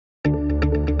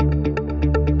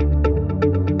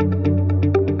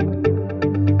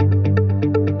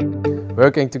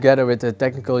Working together with the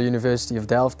Technical University of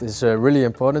Delft is really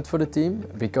important for the team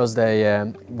because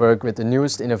they work with the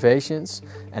newest innovations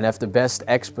and have the best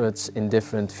experts in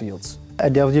different fields.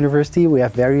 At Delft University we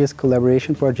have various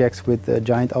collaboration projects with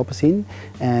Giant-Alpecin,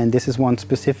 and this is one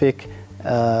specific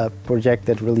project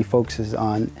that really focuses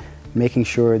on making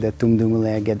sure that Tom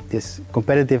Dumoulin get this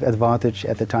competitive advantage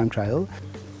at the time trial.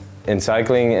 In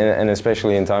cycling and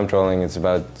especially in time trialing, it's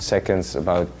about seconds,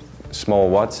 about small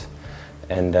watts.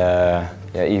 And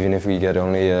yeah, even if we get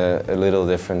only a little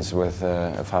difference with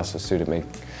a faster suit,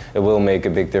 it will make a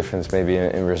big difference maybe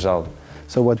in result.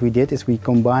 So what we did is we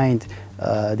combined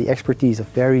the expertise of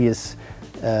various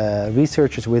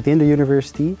researchers within the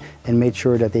university and made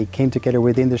sure that they came together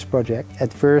within this project.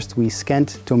 At first we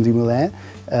scanned Tom Dumoulin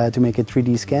to make a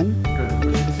 3D scan.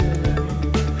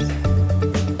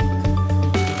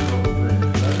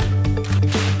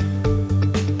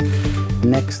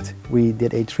 Next we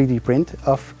did a 3D print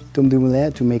of Tom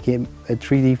Dumoulin to make him a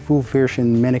 3D full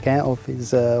version mannequin of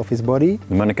his body.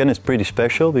 The mannequin is pretty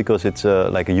special because it's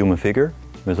like a human figure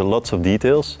with lots of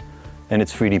details, and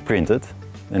it's 3D printed.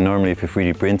 And normally if you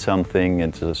 3D print something,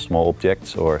 it's small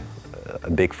objects, or a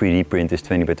big 3D print is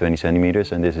 20 by 20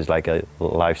 centimeters, and this is like a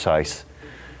life-size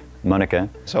mannequin.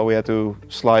 So we had to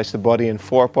slice the body in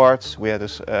 4 parts. We had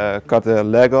to cut the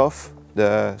leg off.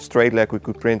 The straight leg we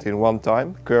could print in one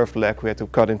time. Curved leg we had to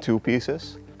cut in 2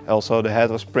 pieces. Also the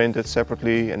head was printed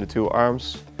separately and the 2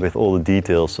 arms. With all the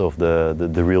details of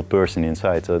the real person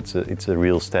inside, so it's a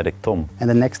real static Tom. And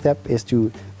the next step is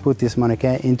to put this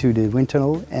mannequin into the wind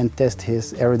tunnel and test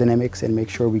his aerodynamics and make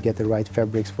sure we get the right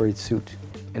fabrics for its suit.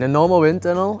 In a normal wind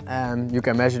tunnel you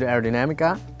can measure the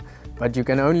aerodynamica, but you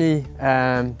can only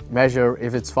measure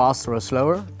if it's faster or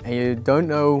slower, and you don't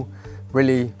know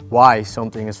really why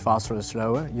something is faster or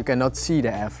slower. You cannot see the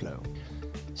airflow.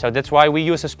 So that's why we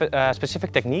use a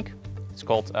specific technique. It's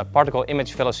called particle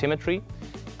image velocimetry.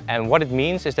 And what it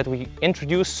means is that we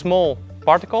introduce small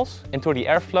particles into the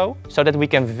airflow so that we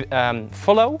can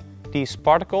follow these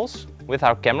particles with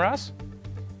our cameras.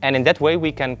 And in that way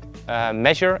we can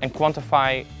measure and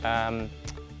quantify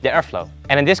the airflow.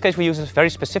 And in this case we use a very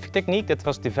specific technique that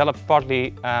was developed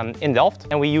partly in Delft.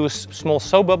 And we use small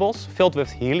soap bubbles filled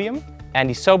with helium. And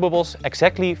these soap bubbles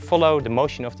exactly follow the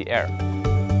motion of the air.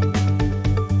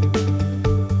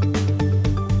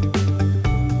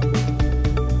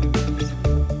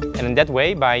 And in that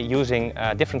way, by using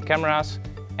different cameras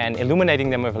and illuminating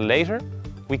them with a laser,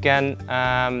 we can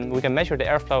measure the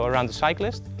airflow around the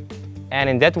cyclist. And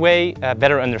in that way,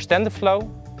 better understand the flow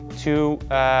to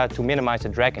minimize the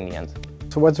drag in the end.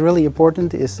 So what's really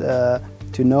important is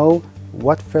to know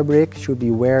what fabric should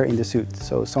be where in the suit.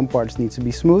 So some parts need to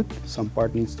be smooth, some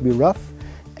part needs to be rough,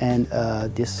 and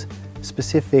this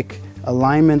specific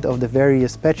alignment of the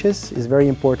various patches is very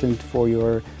important for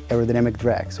your aerodynamic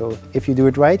drag. So if you do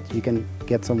it right, you can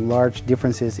get some large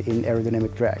differences in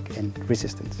aerodynamic drag and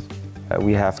resistance.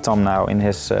 We have Tom now in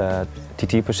his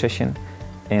TT position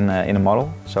in a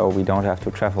model, so we don't have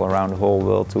to travel around the whole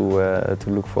world to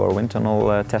look for wind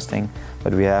tunnel testing,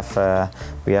 but we have the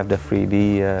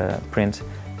 3D print,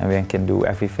 and we can do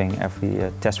everything,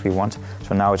 every test we want.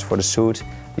 So now it's for the suit,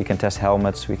 we can test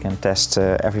helmets, we can test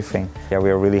everything. Yeah, we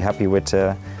are really happy with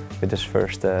this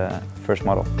first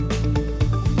model.